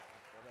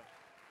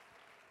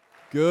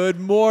Good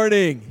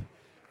morning.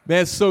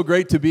 Man, it's so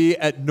great to be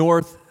at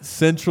North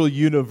Central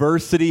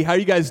University. How are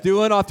you guys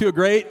doing? Off to a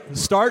great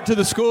start to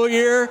the school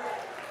year?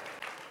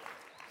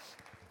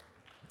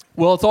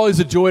 Well, it's always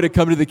a joy to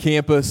come to the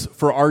campus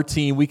for our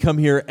team. We come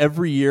here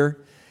every year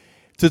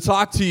to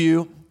talk to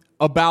you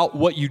about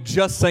what you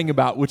just sang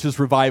about, which is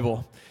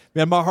revival.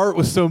 Man, my heart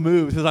was so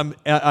moved because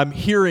I'm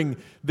hearing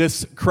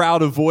this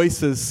crowd of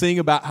voices sing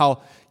about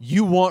how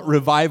you want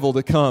revival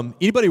to come.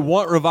 Anybody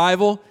want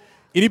revival?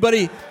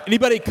 Anybody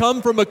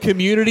come from a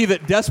community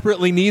that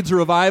desperately needs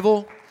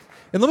revival?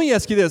 And let me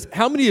ask you this.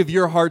 How many of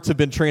your hearts have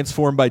been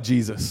transformed by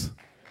Jesus?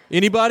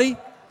 Anybody?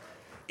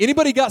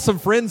 Anybody got some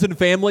friends and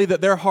family that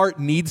their heart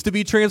needs to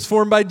be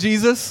transformed by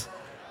Jesus?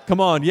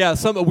 Come on. Yeah,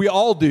 we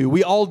all do.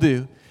 We all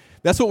do.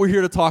 That's what we're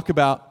here to talk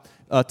about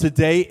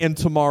today and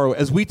tomorrow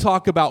as we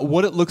talk about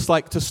what it looks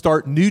like to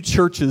start new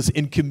churches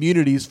in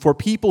communities for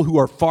people who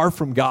are far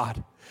from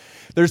God.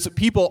 There's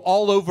people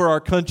all over our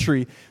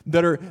country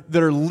that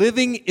are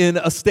living in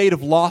a state of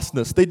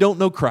lostness. They don't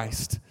know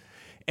Christ.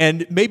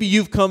 And maybe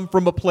you've come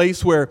from a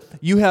place where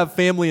you have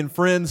family and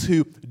friends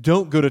who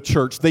don't go to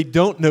church. They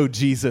don't know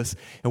Jesus.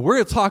 And we're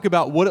going to talk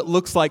about what it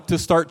looks like to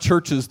start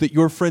churches that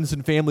your friends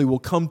and family will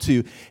come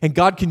to. And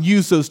God can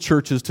use those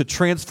churches to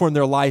transform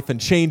their life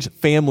and change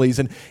families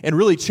and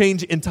really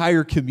change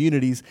entire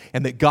communities,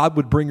 and that God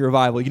would bring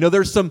revival. You know,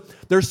 there's some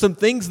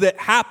things that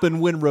happen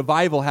when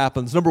revival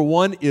happens. Number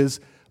one is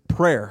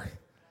prayer.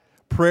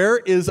 Prayer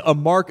is a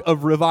mark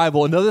of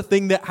revival. Another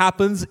thing that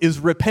happens is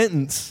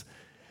repentance.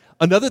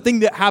 Another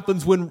thing that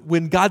happens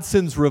when God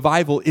sends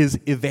revival is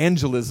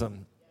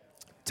evangelism.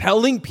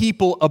 Telling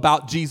people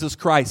about Jesus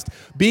Christ,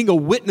 being a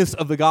witness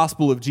of the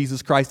gospel of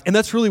Jesus Christ. And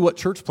that's really what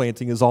church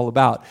planting is all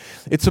about.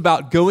 It's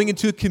about going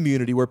into a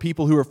community where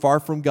people who are far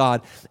from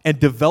God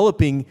and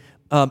developing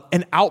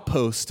an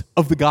outpost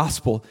of the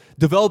gospel,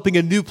 developing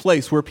a new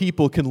place where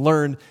people can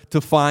learn to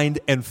find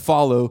and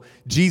follow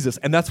Jesus.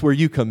 And that's where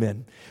you come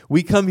in.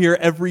 We come here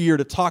every year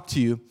to talk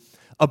to you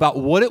about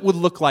what it would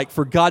look like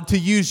for God to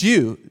use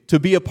you to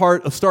be a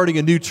part of starting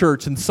a new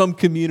church in some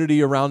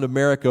community around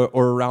America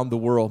or around the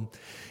world.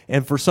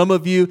 And for some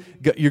of you,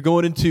 you're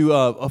going into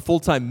a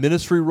full-time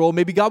ministry role.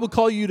 Maybe God would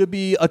call you to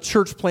be a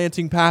church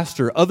planting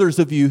pastor. Others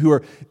of you who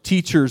are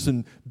teachers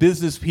and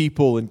business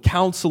people and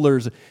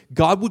counselors,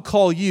 God would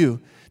call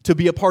you to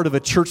be a part of a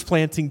church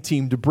planting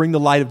team to bring the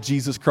light of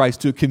Jesus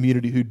Christ to a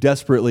community who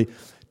desperately,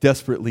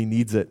 desperately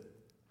needs it.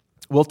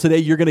 Well, today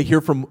you're going to hear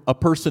from a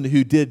person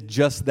who did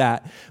just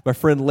that. My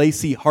friend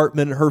Lacey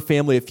Hartman and her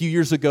family a few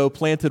years ago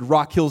planted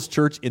Rock Hills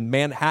Church in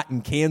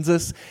Manhattan,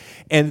 Kansas.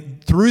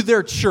 And through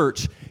their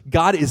church,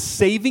 God is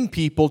saving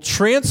people,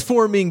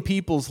 transforming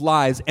people's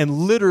lives, and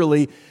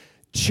literally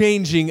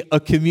changing a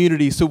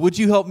community. So would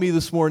you help me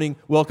this morning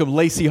welcome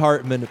Lacey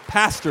Hartman,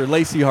 Pastor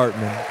Lacey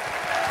Hartman.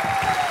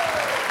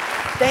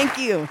 Thank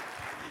you.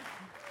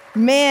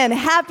 Man,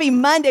 happy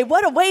Monday.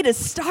 What a way to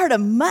start a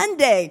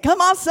Monday.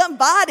 Come on,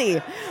 somebody.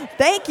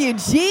 Thank you,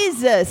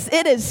 Jesus.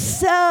 It is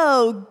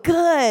so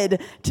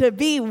good to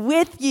be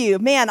with you.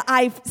 Man,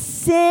 I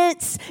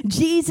sense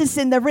Jesus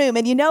in the room.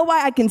 And you know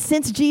why I can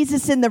sense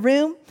Jesus in the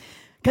room?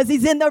 Because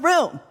he's in the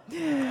room.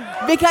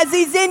 Because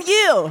he's in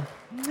you.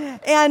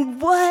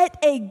 And what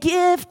a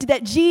gift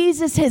that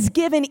Jesus has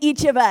given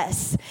each of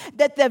us,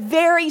 that the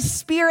very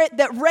Spirit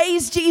that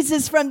raised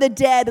Jesus from the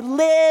dead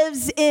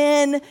lives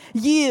in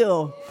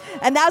you.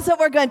 And that's what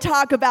we're going to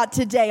talk about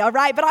today, all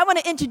right? But I want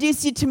to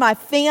introduce you to my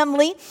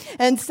family.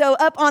 And so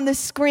up on the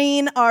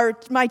screen are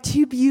my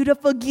two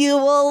beautiful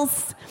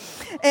Gules.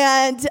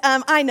 And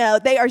I know,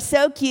 they are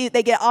so cute.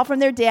 They get all from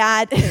their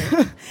dad.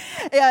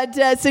 And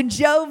so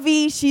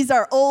Jovi, she's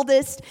our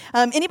oldest.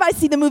 Anybody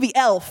see the movie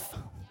Elf?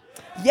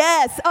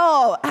 Yes.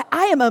 Oh,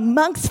 I am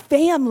amongst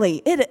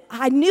family.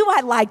 I knew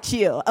I liked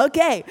you.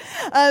 Okay.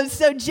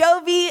 So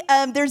Jovi,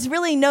 there's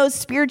really no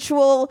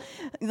spiritual,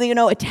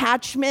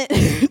 attachment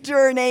to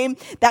her name.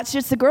 That's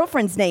just the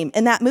girlfriend's name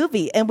in that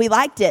movie, and we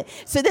liked it.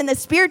 So then the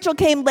spiritual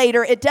came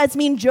later. It does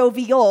mean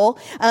jovial.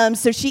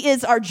 So she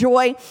is our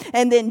joy.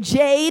 And then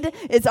Jade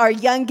is our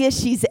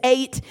youngest. She's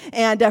 8,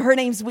 and her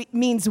name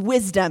means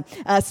wisdom.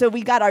 So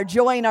we got our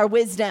joy and our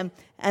wisdom.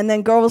 And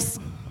then girls,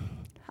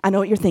 I know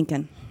what you're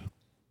thinking.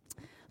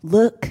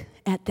 Look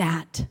at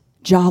that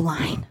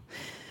jawline.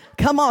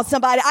 Come on,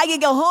 somebody. I can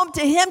go home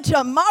to him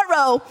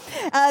tomorrow.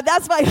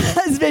 That's my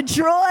husband,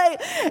 Troy,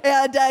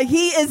 and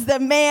he is the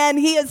man.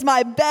 He is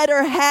my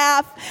better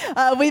half.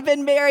 We've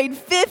been married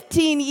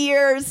 15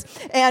 years,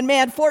 and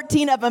man,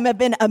 14 of them have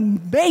been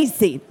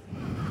amazing.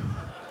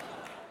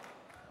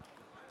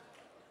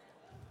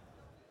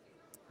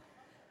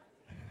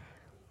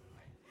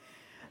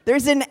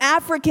 There's an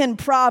African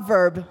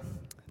proverb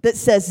that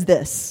says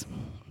this: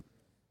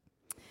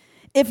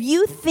 if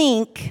you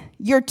think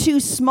you're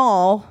too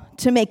small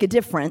to make a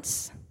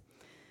difference,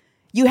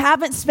 you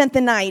haven't spent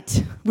the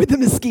night with a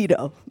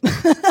mosquito.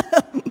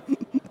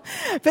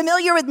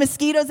 Familiar with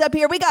mosquitoes up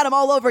here? We got them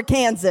all over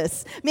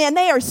Kansas. Man,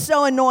 they are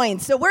so annoying.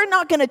 So we're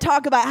not going to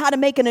talk about how to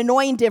make an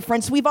annoying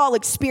difference. We've all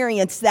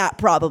experienced that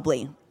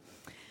probably.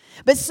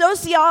 But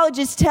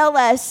sociologists tell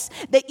us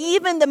that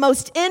even the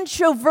most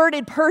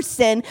introverted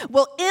person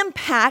will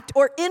impact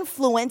or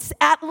influence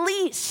at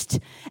least,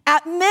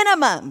 at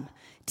minimum,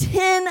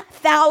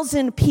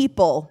 10,000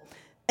 people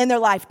in their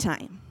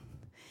lifetime.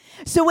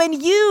 So when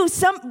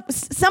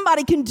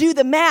somebody can do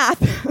the math,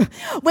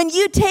 when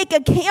you take a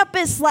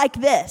campus like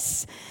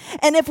this,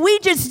 and if we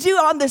just do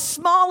on the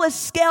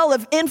smallest scale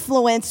of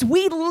influence,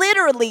 we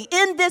literally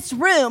in this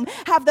room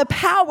have the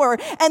power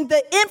and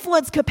the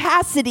influence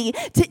capacity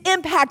to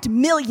impact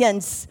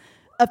millions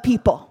of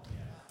people.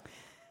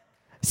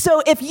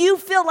 So if you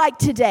feel like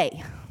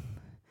today,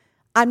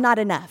 I'm not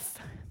enough,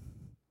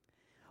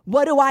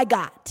 what do I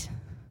got?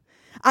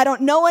 I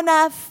don't know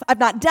enough. I've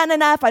not done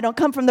enough. I don't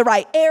come from the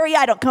right area.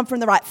 I don't come from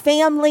the right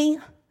family.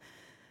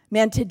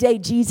 Man, today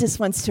Jesus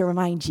wants to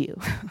remind you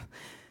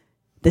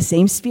the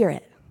same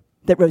Spirit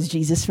that rose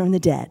Jesus from the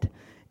dead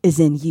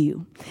is in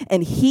you.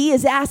 And he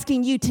is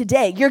asking you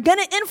today, you're going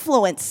to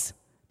influence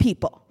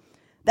people.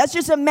 That's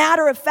just a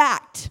matter of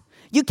fact.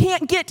 You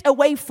can't get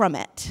away from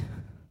it.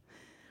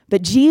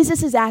 But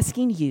Jesus is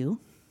asking you,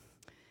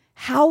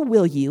 how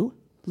will you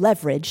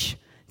leverage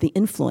the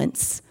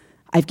influence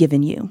I've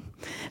given you?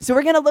 So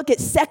we're going to look at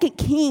 2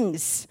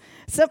 Kings.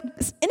 So,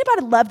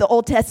 anybody love the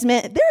Old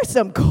Testament? There are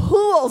some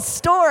cool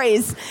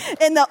stories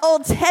in the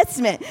Old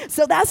Testament.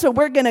 So that's where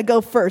we're going to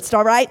go first,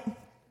 all right?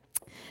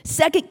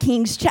 2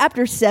 Kings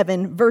chapter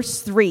 7,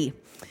 verse 3.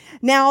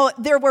 Now,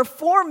 there were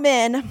 4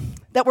 men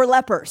that were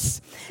lepers.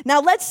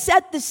 Now, let's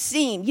set the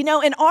scene. You know,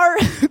 in our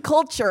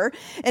culture,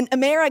 in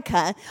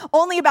America,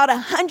 only about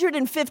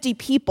 150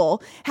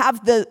 people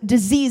have the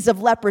disease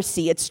of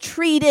leprosy. It's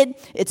treated,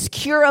 it's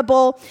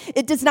curable.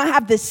 It does not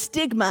have the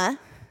stigma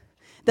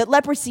that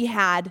leprosy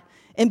had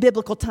in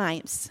biblical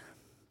times.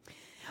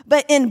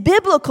 But in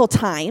biblical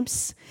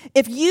times,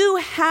 if you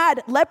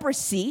had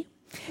leprosy,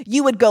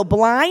 you would go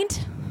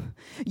blind.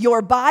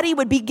 Your body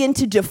would begin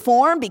to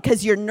deform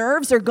because your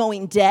nerves are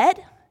going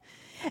dead.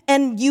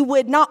 And you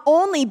would not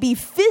only be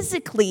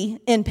physically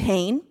in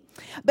pain,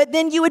 but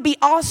then you would be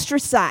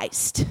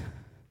ostracized.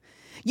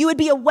 You would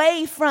be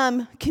away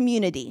from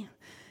community.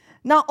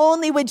 Not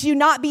only would you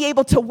not be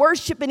able to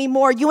worship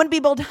anymore, you wouldn't be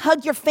able to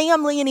hug your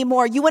family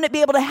anymore. You wouldn't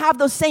be able to have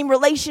those same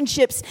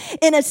relationships.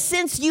 In a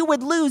sense, you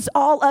would lose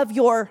all of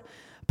your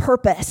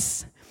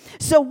purpose.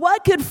 So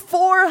what could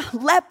 4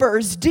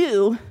 lepers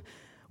do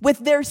with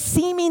their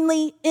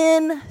seemingly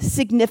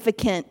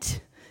insignificant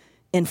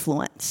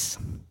influence?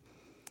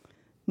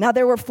 Now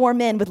there were 4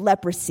 men with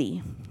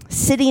leprosy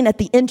sitting at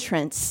the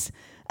entrance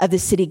of the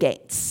city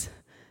gates.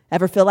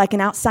 Ever feel like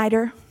an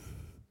outsider?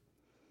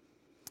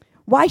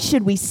 Why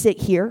should we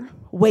sit here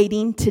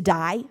waiting to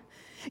die?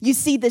 You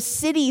see, the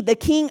city, the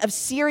king of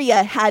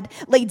Syria had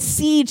laid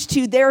siege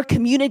to their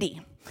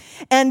community.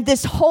 And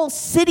this whole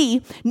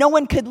city, no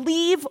one could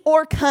leave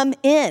or come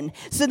in.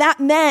 So that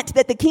meant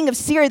that the king of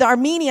Syria, the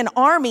Armenian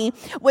army,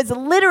 was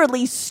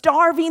literally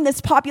starving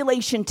this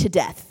population to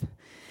death.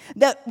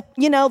 That,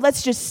 you know,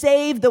 let's just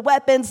save the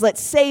weapons,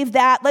 let's save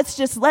that, let's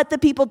just let the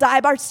people die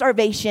by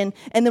starvation,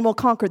 and then we'll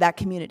conquer that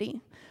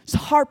community. It's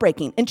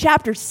heartbreaking. In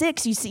chapter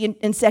 6, you see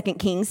in 2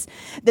 Kings,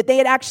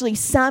 that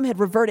some had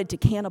reverted to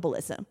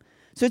cannibalism.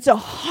 So it's a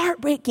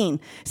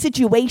heartbreaking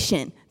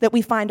situation that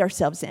we find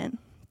ourselves in.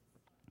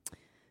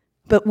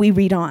 But we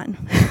read on.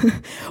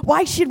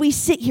 Why should we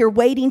sit here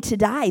waiting to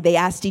die? They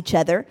asked each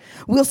other.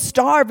 We'll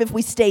starve if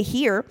we stay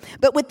here,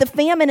 but with the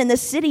famine in the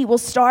city, we'll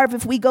starve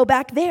if we go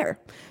back there.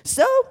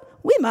 So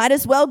we might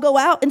as well go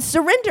out and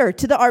surrender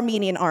to the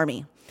Armenian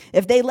army.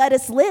 If they let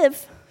us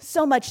live,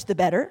 so much the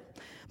better.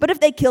 But if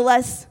they kill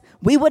us,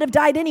 we would have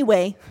died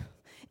anyway.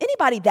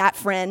 Anybody that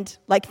friend?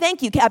 Like,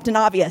 thank you, Captain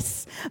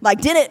Obvious. Like,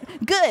 did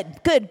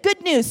it?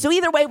 Good news. So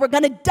either way, we're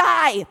going to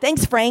die.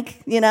 Thanks,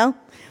 Frank, you know.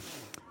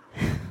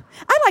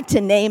 I like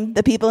to name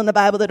the people in the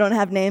Bible that don't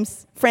have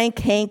names. Frank,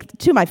 Hank,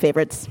 2 of my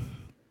favorites.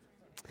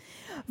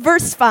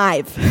 Verse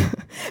 5.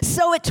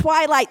 So at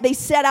twilight, they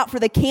set out for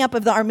the camp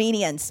of the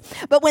Armenians.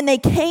 But when they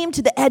came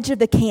to the edge of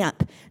the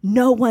camp,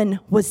 no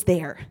one was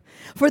there.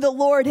 For the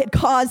Lord had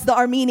caused the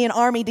Armenian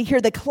army to hear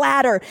the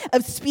clatter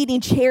of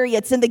speeding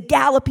chariots and the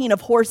galloping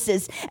of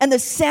horses and the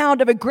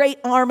sound of a great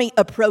army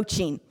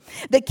approaching.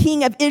 The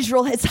king of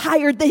Israel has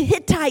hired the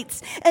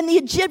Hittites and the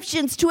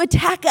Egyptians to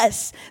attack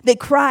us, they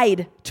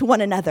cried to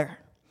one another.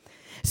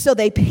 So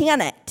they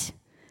panicked,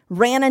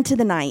 ran into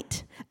the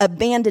night,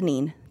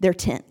 abandoning their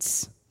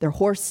tents, their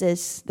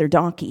horses, their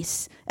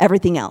donkeys,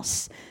 everything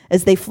else,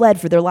 as they fled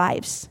for their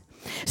lives.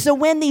 So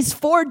when these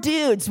 4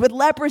 dudes with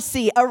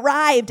leprosy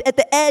arrived at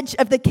the edge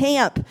of the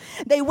camp,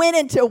 they went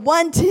into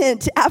one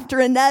tent after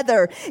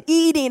another,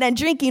 eating and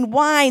drinking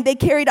wine. They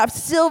carried off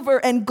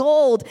silver and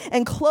gold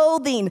and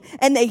clothing,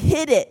 and they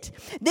hid it.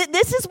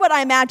 This is what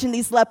I imagine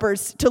these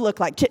lepers to look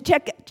like.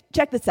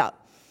 Check this out.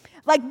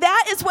 Like,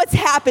 that is what's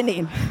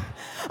happening.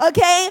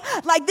 Okay?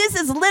 Like, this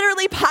is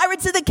literally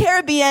Pirates of the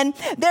Caribbean.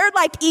 They're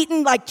like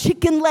eating like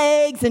chicken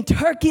legs and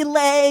turkey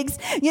legs.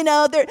 You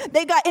know,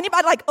 they got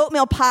anybody like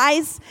oatmeal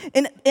pies?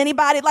 And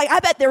anybody like, I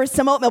bet there was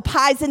some oatmeal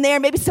pies in there,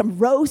 maybe some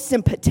roast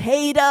and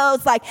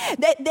potatoes. Like,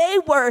 they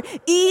were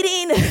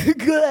eating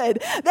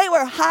good. They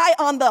were high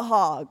on the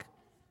hog.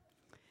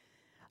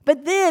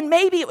 But then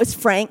maybe it was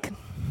Frank.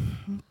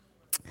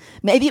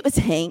 Maybe it was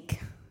Hank.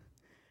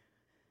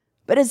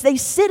 But as they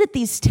sit at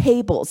these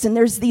tables, and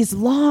there's these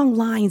long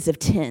lines of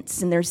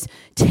tents, and there's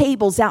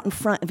tables out in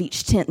front of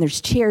each tent, and there's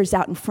chairs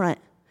out in front.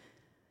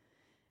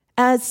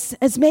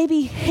 As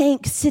maybe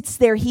Hank sits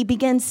there, he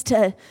begins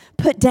to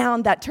put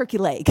down that turkey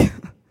leg.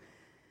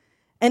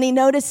 And he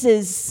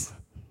notices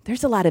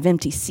there's a lot of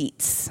empty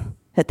seats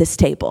at this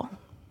table.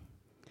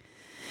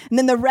 And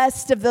then the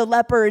rest of the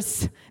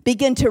lepers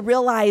begin to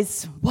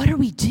realize, what are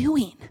we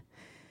doing?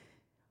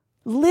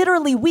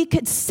 Literally, we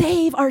could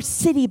save our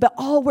city, but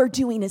all we're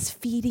doing is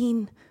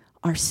feeding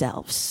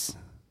ourselves.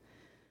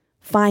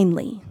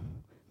 Finally,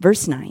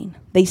 verse 9,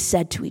 they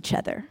said to each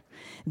other,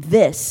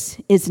 this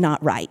is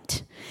not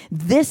right.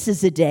 This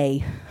is a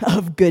day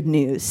of good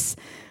news,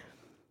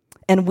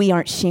 and we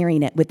aren't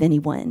sharing it with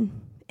anyone.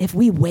 If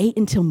we wait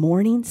until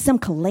morning, some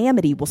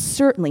calamity will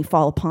certainly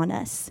fall upon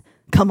us.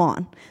 Come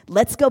on,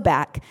 let's go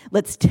back.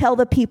 Let's tell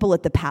the people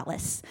at the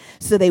palace.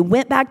 So they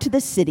went back to the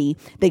city.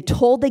 They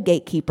told the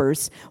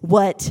gatekeepers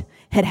what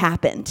had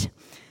happened.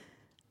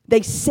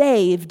 They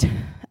saved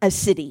a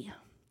city.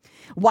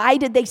 Why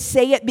did they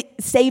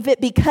save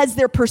it? Because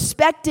their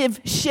perspective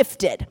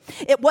shifted.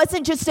 It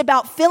wasn't just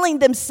about filling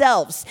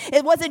themselves.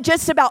 It wasn't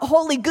just about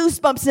holy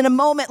goosebumps in a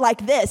moment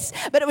like this,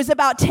 but it was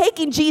about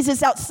taking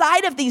Jesus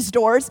outside of these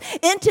doors,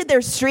 into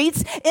their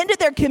streets, into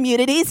their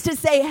communities to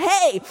say,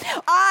 hey,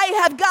 I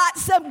have got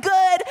some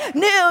good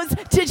news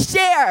to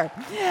share,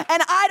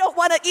 and I don't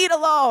want to eat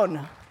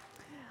alone.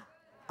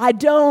 I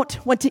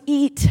don't want to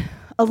eat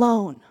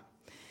alone.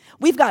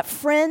 We've got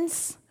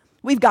friends.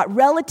 We've got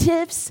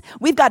relatives,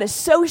 we've got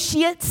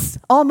associates,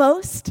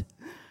 almost.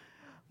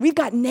 We've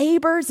got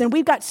neighbors and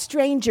we've got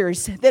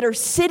strangers that are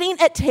sitting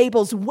at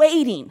tables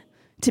waiting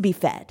to be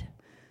fed.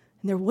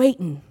 And they're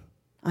waiting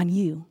on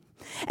you.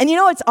 And you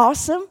know what's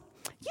awesome?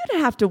 You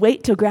don't have to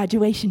wait till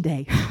graduation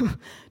day.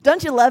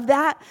 Don't you love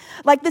that?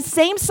 Like, the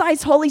same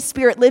size Holy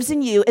Spirit lives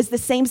in you is the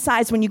same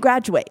size when you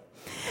graduate.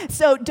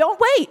 So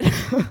don't wait.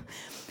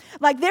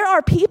 Like, there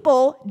are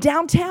people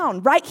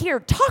downtown right here.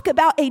 Talk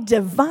about a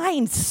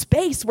divine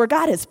space where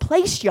God has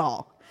placed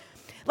y'all.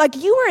 Like,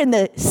 you are in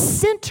the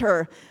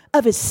center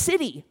of a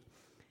city.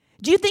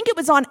 Do you think it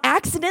was on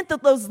accident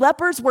that those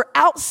lepers were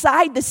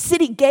outside the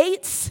city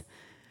gates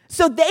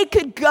so they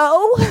could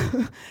go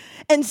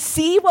and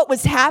see what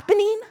was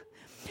happening?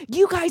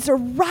 You guys are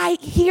right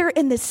here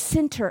in the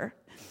center.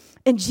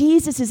 And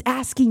Jesus is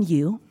asking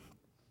you,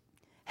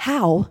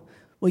 how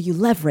will you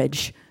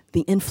leverage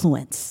the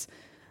influence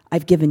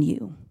I've given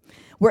you?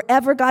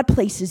 Wherever God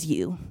places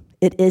you,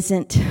 it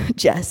isn't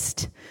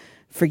just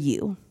for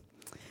you.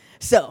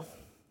 So,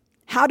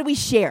 how do we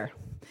share?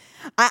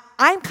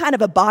 I'm kind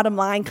of a bottom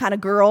line kind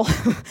of girl.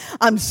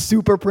 I'm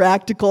super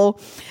practical.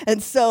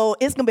 And so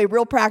it's going to be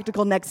real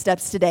practical next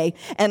steps today.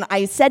 And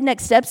I said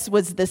next steps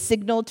was the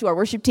signal to our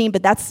worship team,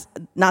 but that's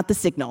not the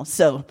signal.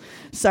 So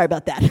sorry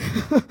about that.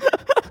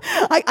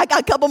 I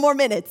got a couple more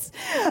minutes.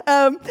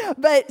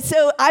 But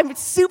so I'm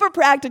super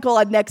practical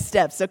on next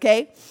steps,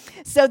 okay?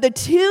 So the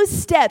two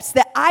steps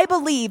that I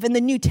believe in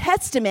the New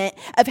Testament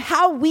of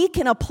how we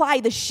can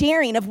apply the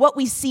sharing of what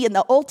we see in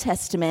the Old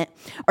Testament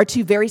are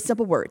two very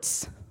simple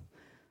words: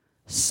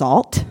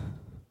 salt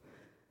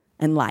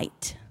and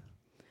light.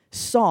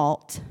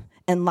 Salt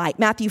and light.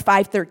 Matthew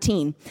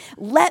 5:13.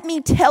 Let me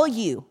tell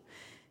you,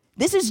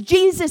 this is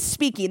Jesus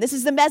speaking. This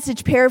is the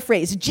Message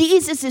paraphrase.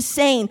 Jesus is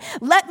saying,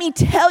 let me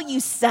tell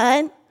you,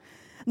 son,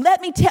 let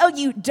me tell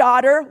you,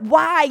 daughter,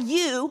 why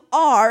you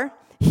are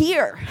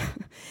here.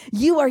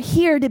 You are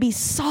here to be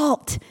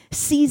salt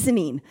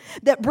seasoning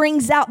that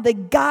brings out the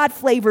God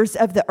flavors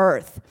of the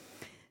earth.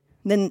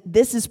 Then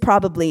this is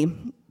probably,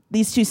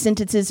 these two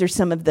sentences are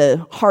some of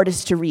the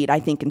hardest to read,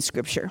 I think, in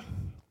Scripture.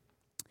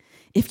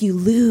 If you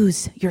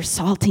lose your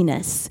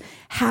saltiness,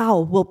 how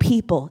will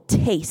people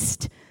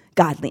taste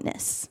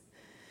godliness?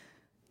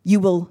 You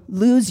will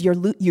lose your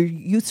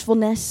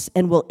usefulness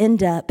and will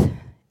end up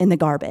in the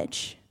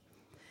garbage.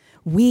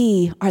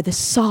 We are the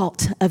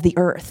salt of the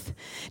earth.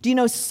 Do you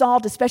know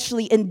salt,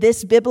 especially in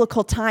this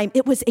biblical time,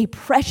 it was a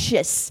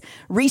precious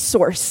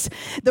resource.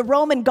 The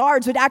Roman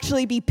guards would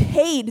actually be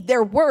paid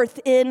their worth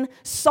in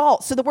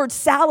salt. So the word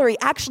salary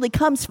actually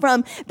comes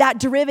from that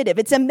derivative.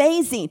 It's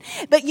amazing.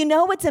 But you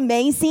know what's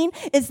amazing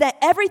is that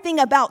everything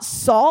about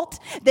salt,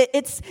 that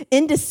it's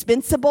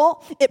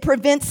indispensable. It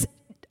prevents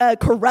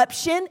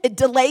corruption. It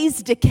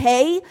delays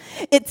decay.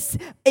 It's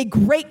a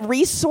great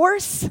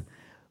resource.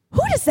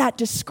 Who does that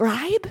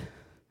describe?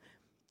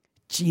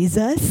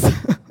 Jesus.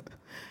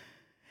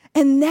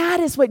 And that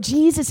is what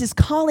Jesus is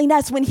calling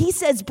us when he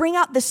says, bring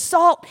out the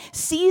salt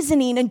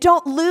seasoning and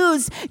don't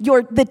lose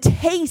the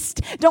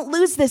taste. Don't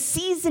lose the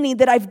seasoning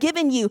that I've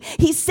given you.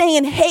 He's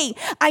saying, hey,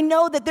 I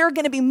know that there are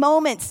going to be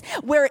moments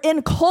where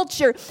in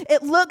culture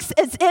it looks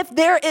as if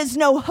there is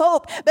no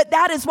hope, but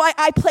that is why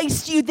I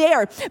placed you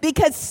there,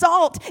 because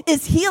salt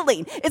is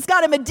healing. It's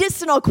got a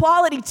medicinal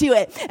quality to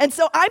it. And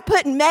so I'm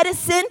putting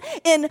medicine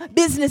in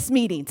business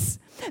meetings.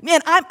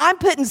 Man, I'm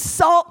putting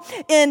salt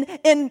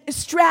in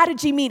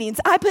strategy meetings.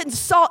 I'm putting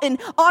salt in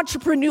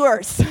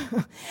entrepreneurs.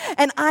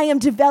 And I am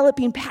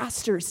developing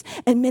pastors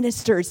and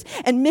ministers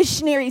and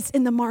missionaries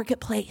in the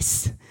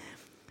marketplace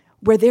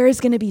where there is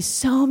going to be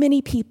so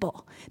many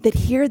people that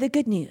hear the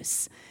good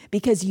news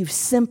because you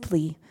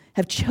simply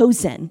have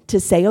chosen to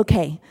say,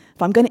 okay,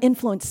 if I'm going to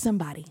influence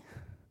somebody,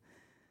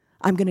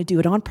 I'm going to do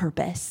it on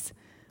purpose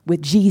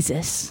with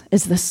Jesus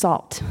as the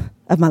salt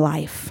of my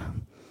life.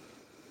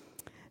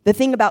 The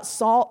thing about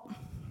salt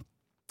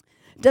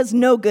does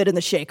no good in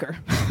the shaker.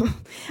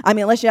 I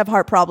mean, unless you have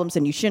heart problems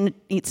and you shouldn't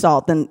eat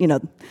salt, then,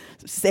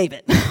 save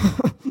it.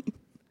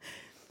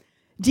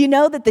 Do you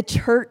know that the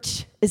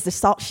church is the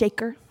salt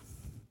shaker?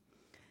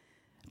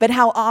 But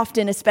how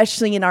often,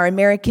 especially in our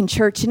American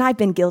church, and I've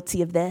been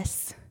guilty of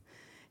this,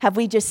 have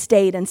we just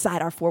stayed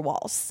inside our four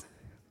walls?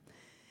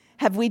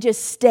 Have we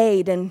just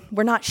stayed and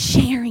we're not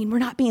sharing, we're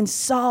not being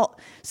salt?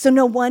 So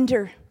no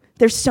wonder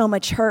there's so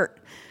much hurt.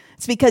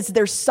 It's because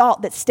there's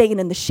salt that's staying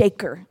in the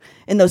shaker,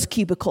 in those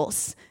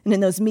cubicles, and in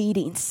those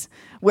meetings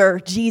where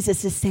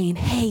Jesus is saying,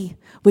 hey,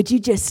 would you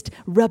just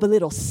rub a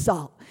little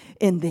salt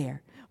in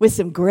there with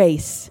some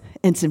grace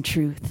and some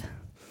truth?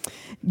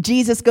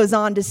 Jesus goes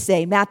on to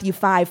say, Matthew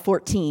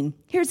 5:14.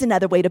 Here's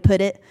another way to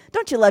put it.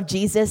 Don't you love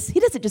Jesus? He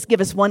doesn't just give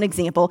us one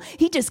example.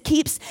 He just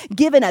keeps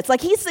giving us,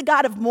 like he's the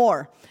God of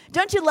more.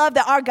 Don't you love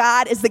that our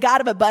God is the God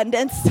of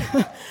abundance?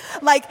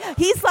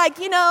 He's like,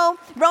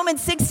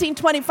 Romans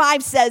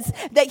 16:25 says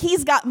that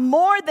he's got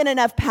more than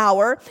enough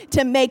power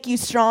to make you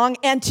strong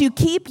and to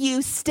keep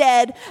you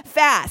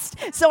steadfast.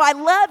 So I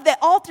love that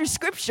all through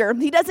Scripture,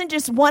 he doesn't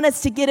just want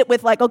us to get it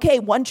with okay,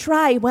 one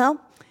try. Well,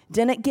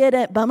 didn't get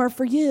it. Bummer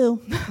for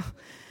you.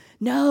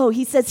 No,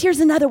 he says, here's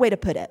another way to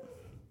put it.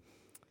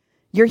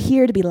 You're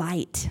here to be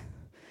light,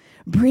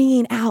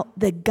 bringing out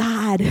the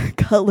God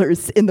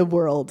colors in the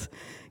world.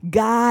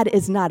 God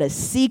is not a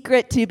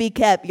secret to be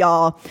kept,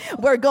 y'all.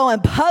 We're going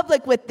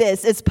public with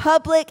this, as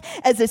public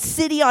as a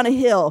city on a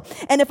hill.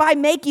 And if I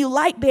make you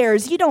light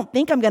bearers, you don't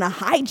think I'm going to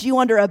hide you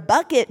under a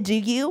bucket, do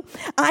you?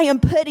 I am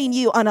putting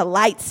you on a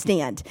light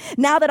stand.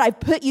 Now that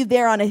I've put you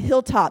there on a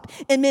hilltop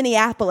in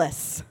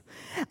Minneapolis,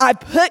 I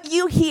put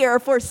you here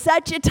for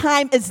such a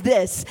time as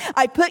this.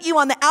 I put you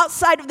on the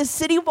outside of the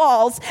city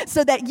walls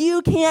so that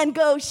you can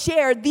go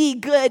share the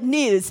good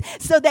news,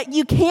 so that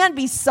you can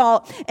be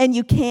salt and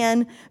you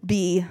can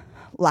be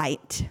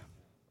light.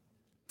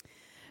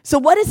 So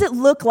what does it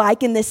look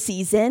like in this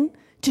season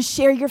to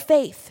share your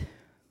faith?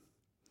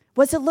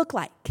 What does it look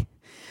like?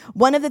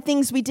 One of the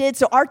things we did,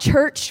 so our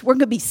church, we're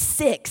going to be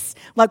 6.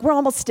 We're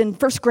almost in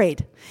first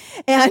grade.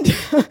 And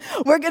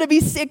we're going to be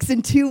 6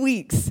 in 2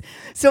 weeks.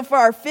 So for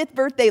our 5th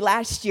birthday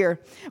last year,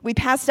 we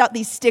passed out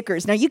these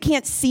stickers. Now, you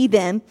can't see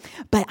them,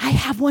 but I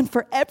have one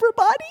for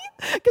everybody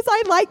because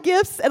I like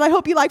gifts and I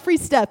hope you like free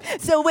stuff.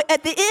 So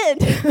at the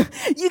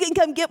end, you can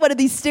come get one of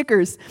these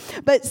stickers.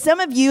 But some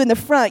of you in the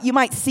front, you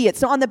might see it.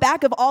 So on the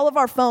back of all of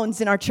our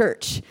phones in our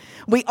church,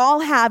 we all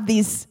have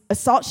a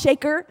salt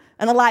shaker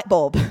and a light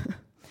bulb.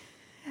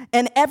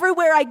 And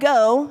everywhere I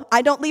go,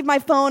 I don't leave my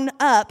phone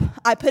up,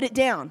 I put it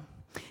down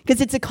because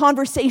it's a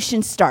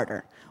conversation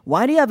starter.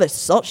 Why do you have a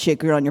salt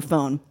shaker on your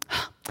phone?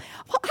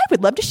 Well, I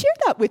would love to share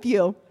that with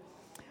you,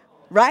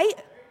 right?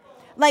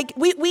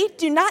 We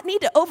do not need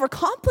to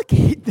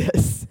overcomplicate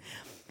this.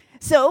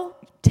 So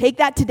take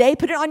that today,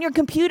 put it on your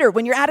computer.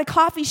 When you're at a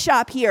coffee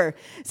shop here,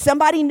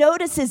 somebody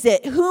notices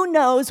it. Who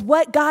knows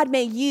what God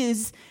may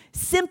use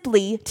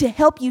simply to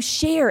help you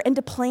share and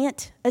to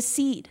plant a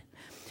seed.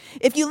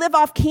 If you live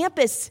off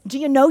campus, do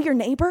you know your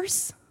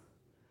neighbors?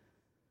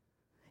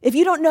 If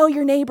you don't know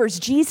your neighbors,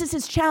 Jesus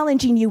is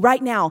challenging you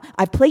right now.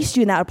 I've placed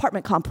you in that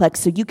apartment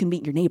complex so you can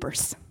meet your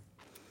neighbors.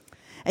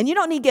 And you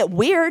don't need to get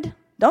weird.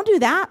 Don't do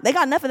that. They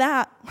got enough of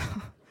that.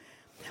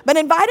 But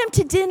invite them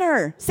to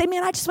dinner. Say,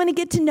 man, I just want to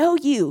get to know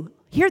you.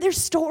 Hear their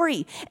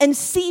story and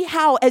see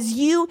how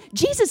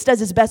Jesus does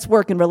his best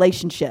work in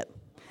relationship.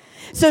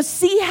 So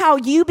see how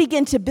you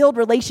begin to build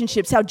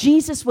relationships, how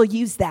Jesus will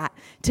use that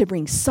to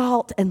bring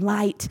salt and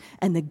light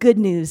and the good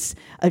news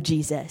of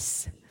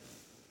Jesus.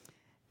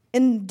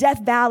 In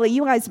Death Valley,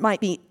 you guys might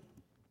be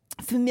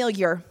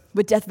familiar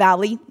with Death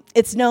Valley.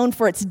 It's known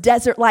for its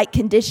desert-like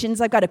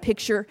conditions. I've got a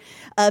picture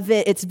of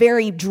it. It's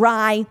very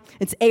dry.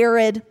 It's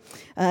arid.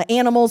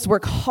 Animals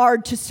work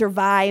hard to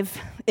survive.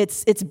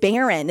 It's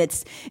barren.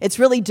 It's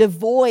really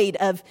devoid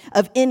of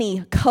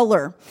any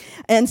color.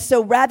 And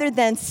so rather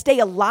than stay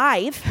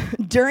alive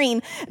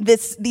during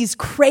these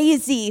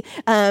crazy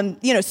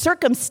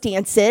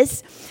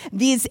circumstances,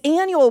 these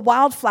annual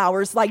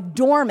wildflowers lie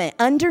dormant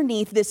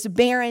underneath this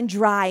barren,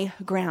 dry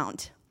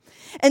ground.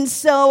 And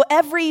so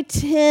every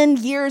 10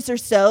 years or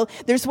so,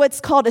 there's what's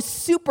called a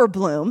super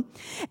bloom,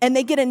 and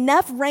they get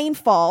enough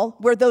rainfall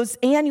where those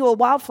annual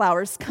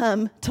wildflowers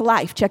come to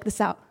life. Check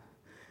this out.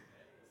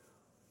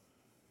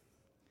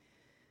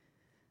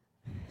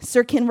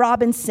 Sir Ken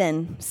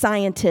Robinson,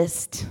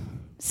 scientist,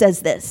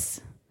 says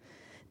this: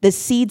 the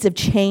seeds of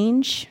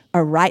change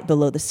are right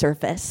below the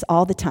surface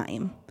all the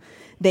time.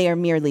 They are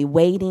merely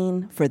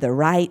waiting for the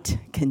right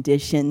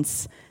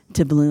conditions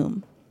to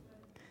bloom.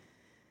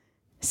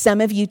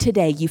 Some of you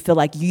today, you feel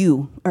like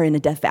you are in a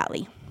death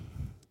valley.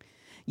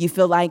 You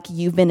feel like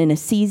you've been in a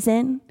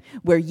season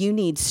where you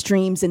need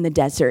streams in the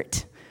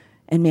desert.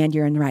 And man,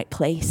 you're in the right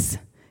place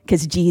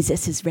because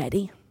Jesus is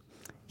ready.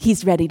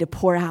 He's ready to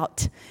pour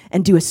out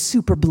and do a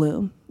super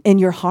bloom in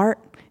your heart,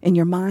 in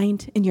your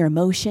mind, in your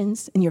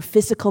emotions, in your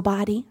physical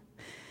body.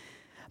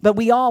 But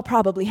we all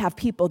probably have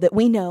people that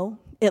we know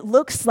it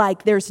looks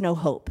like there's no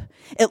hope.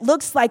 It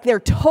looks like they're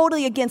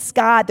totally against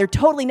God. They're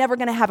totally never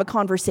going to have a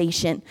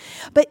conversation.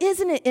 But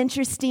isn't it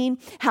interesting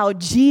how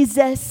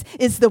Jesus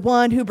is the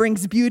one who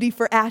brings beauty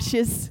for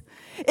ashes?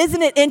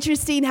 Isn't it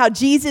interesting how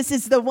Jesus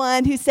is the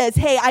one who says,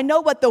 hey, I know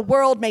what the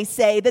world may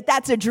say, that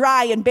that's a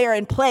dry and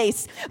barren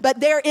place, but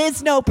there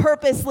is no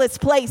purposeless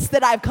place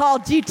that I've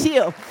called you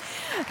to.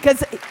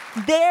 Because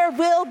there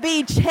will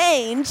be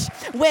change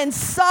when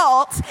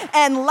salt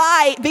and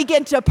light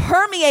begin to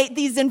permeate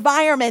these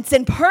environments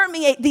and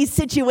permeate these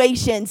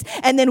situations.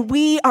 And then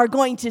we are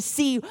going to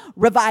see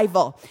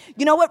revival.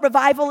 You know what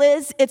revival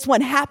is? It's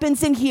when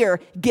happens in here,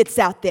 gets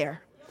out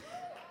there.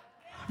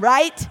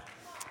 Right?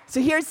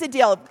 So here's the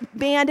deal.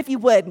 Band, if you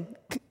would,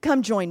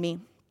 come join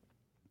me.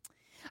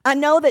 I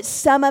know that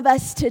some of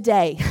us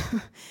today,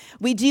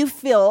 we do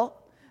feel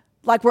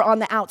like we're on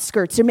the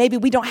outskirts, or maybe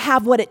we don't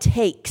have what it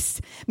takes.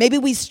 Maybe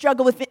we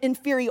struggle with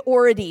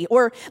inferiority,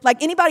 or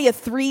like anybody a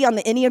 3 on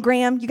the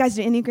Enneagram? You guys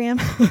do Enneagram?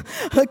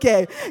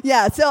 Okay,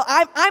 yeah, so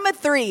I'm a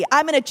 3.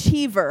 I'm an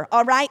achiever,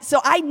 all right? So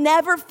I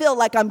never feel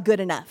like I'm good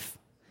enough.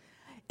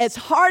 As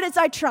hard as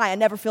I try, I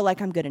never feel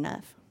like I'm good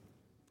enough.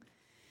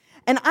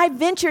 And I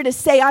venture to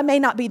say I may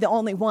not be the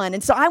only one.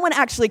 And so I want to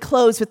actually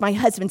close with my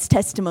husband's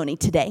testimony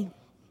today.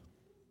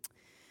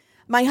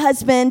 My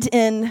husband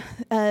in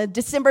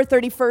December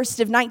 31st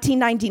of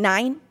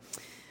 1999,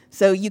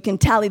 so you can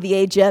tally the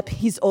age up.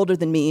 He's older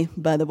than me,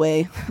 by the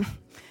way.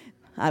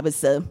 I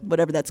was,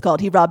 whatever that's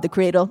called. He robbed the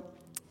cradle.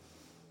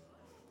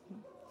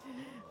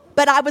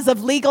 But I was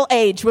of legal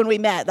age when we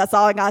met. That's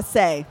all I got to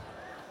say.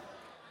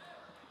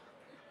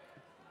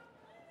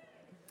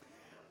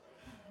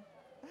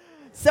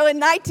 So in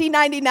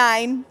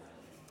 1999,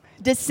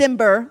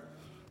 December,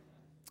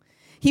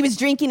 he was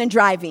drinking and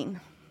driving.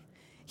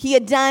 He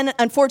had done,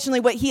 unfortunately,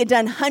 what he had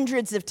done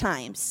hundreds of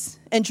times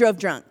and drove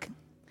drunk.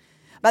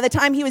 By the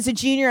time he was a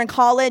junior in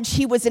college,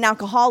 he was an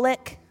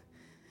alcoholic.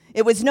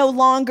 It was no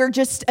longer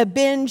just a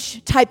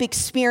binge type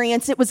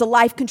experience. It was a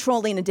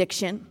life-controlling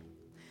addiction.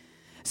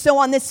 So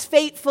on this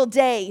fateful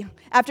day,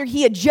 after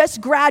he had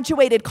just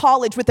graduated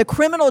college with a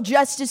criminal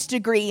justice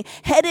degree,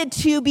 headed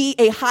to be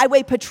a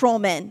highway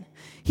patrolman,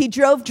 he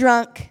drove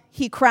drunk,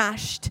 he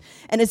crashed,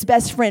 and his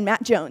best friend,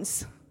 Matt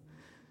Jones,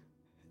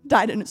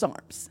 died in his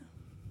arms.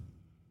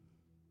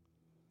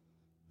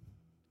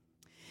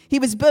 He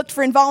was booked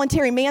for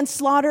involuntary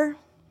manslaughter.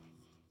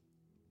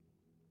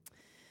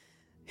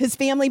 His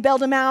family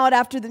bailed him out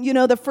after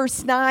the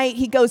first night.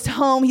 He goes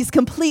home. He's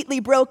completely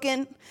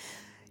broken.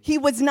 He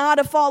was not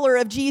a follower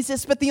of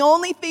Jesus, but the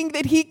only thing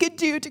that he could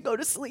do to go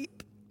to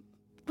sleep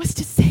was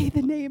to say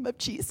the name of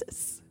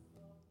Jesus.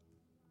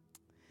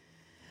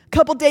 A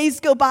couple days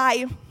go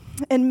by,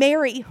 and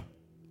Mary,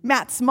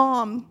 Matt's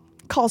mom,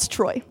 calls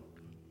Troy.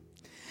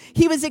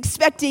 He was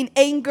expecting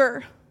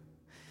anger,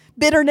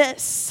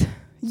 bitterness,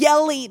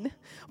 yelling,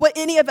 what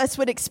any of us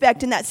would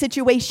expect in that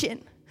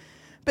situation.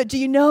 But do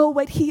you know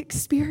what he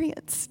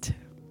experienced?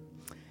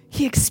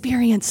 He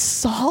experienced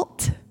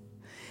salt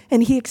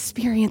and he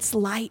experienced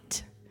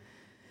light.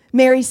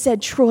 Mary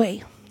said,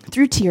 Troy,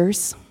 through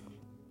tears,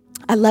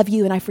 I love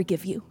you and I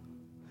forgive you.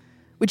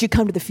 Would you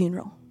come to the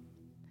funeral?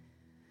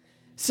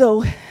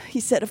 So he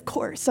said, of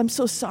course, I'm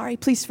so sorry.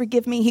 Please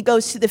forgive me. He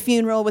goes to the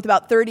funeral with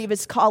about 30 of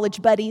his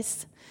college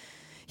buddies.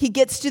 He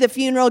gets to the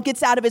funeral,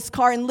 gets out of his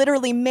car, and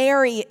literally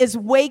Mary is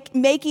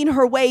making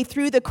her way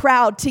through the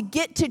crowd to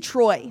get to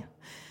Troy.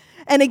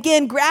 And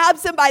again,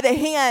 grabs him by the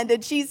hand,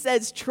 and she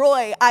says,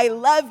 Troy, I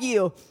love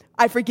you.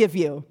 I forgive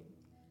you.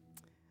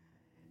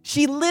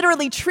 She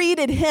literally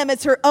treated him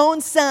as her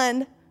own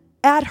son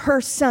at her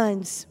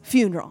son's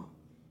funeral.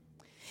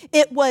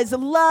 It was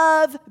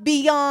love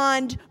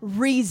beyond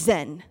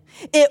reason.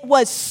 It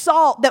was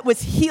salt that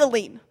was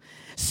healing.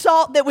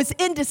 Salt that was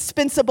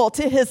indispensable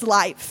to his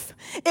life.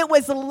 It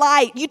was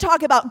light. You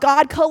talk about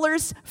God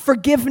colors,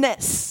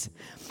 forgiveness.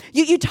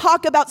 You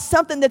talk about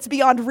something that's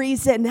beyond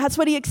reason. That's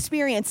what he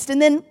experienced.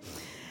 And then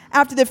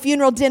after the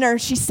funeral dinner,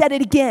 she said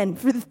it again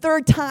for the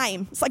third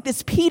time. It's like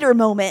this Peter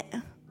moment.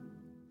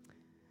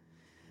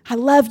 I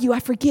love you. I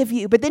forgive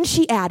you. But then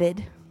she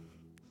added,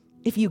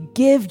 if you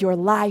give your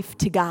life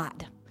to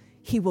God,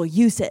 he will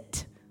use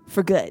it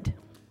for good.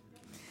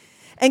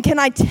 And can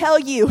I tell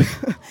you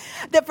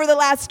that for the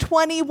last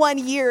 21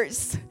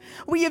 years,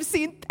 we have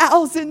seen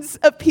thousands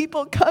of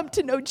people come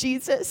to know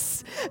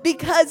Jesus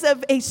because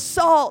of a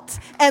salt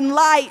and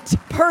light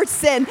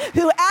person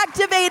who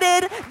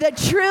activated the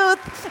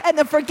truth and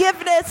the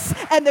forgiveness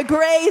and the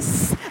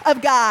grace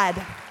of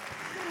God.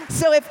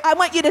 So if I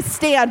want you to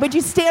stand, would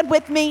you stand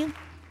with me?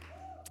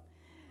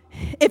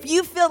 If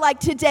you feel like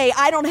today,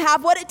 I don't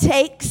have what it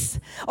takes,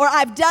 or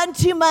I've done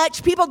too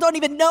much, people don't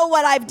even know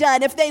what I've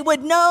done. If they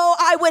would know,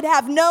 I would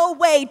have no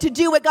way to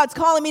do what God's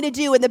calling me to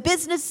do in the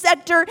business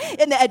sector,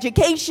 in the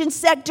education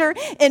sector,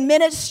 in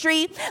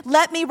ministry.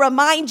 Let me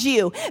remind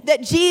you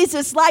that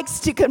Jesus likes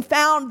to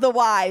confound the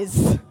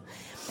wise.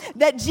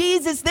 That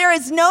Jesus, there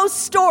is no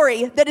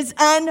story that is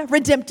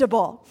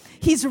unredemptible.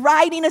 He's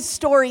writing a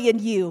story in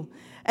you.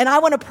 And I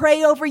want to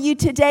pray over you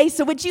today.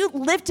 So would you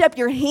lift up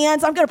your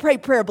hands? I'm going to pray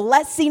prayer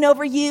blessing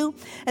over you.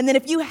 And then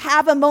if you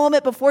have a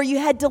moment before you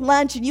head to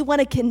lunch and you want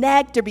to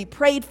connect or be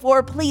prayed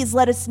for, please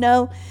let us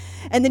know.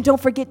 And then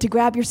don't forget to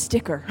grab your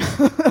sticker.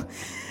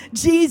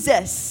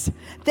 Jesus,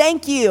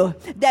 thank you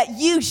that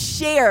you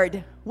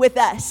shared with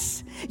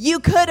us. You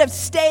could have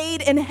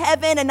stayed in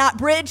heaven and not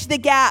bridged the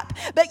gap,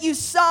 but you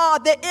saw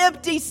the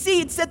empty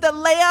seats at the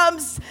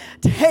Lamb's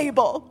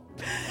table.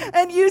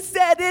 And you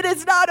said it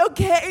is not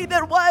okay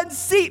that one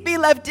seat be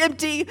left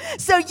empty.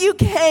 So you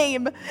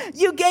came,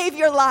 you gave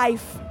your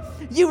life,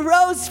 you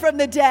rose from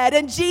the dead.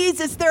 And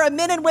Jesus, there are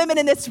men and women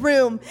in this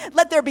room.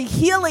 Let there be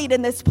healing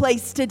in this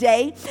place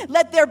today.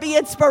 Let there be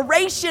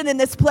inspiration in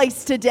this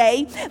place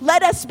today.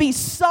 Let us be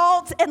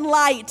salt and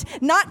light,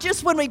 not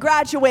just when we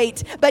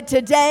graduate, but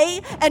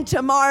today and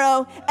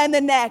tomorrow and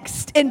the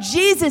next. In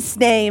Jesus'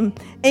 name,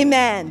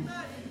 amen.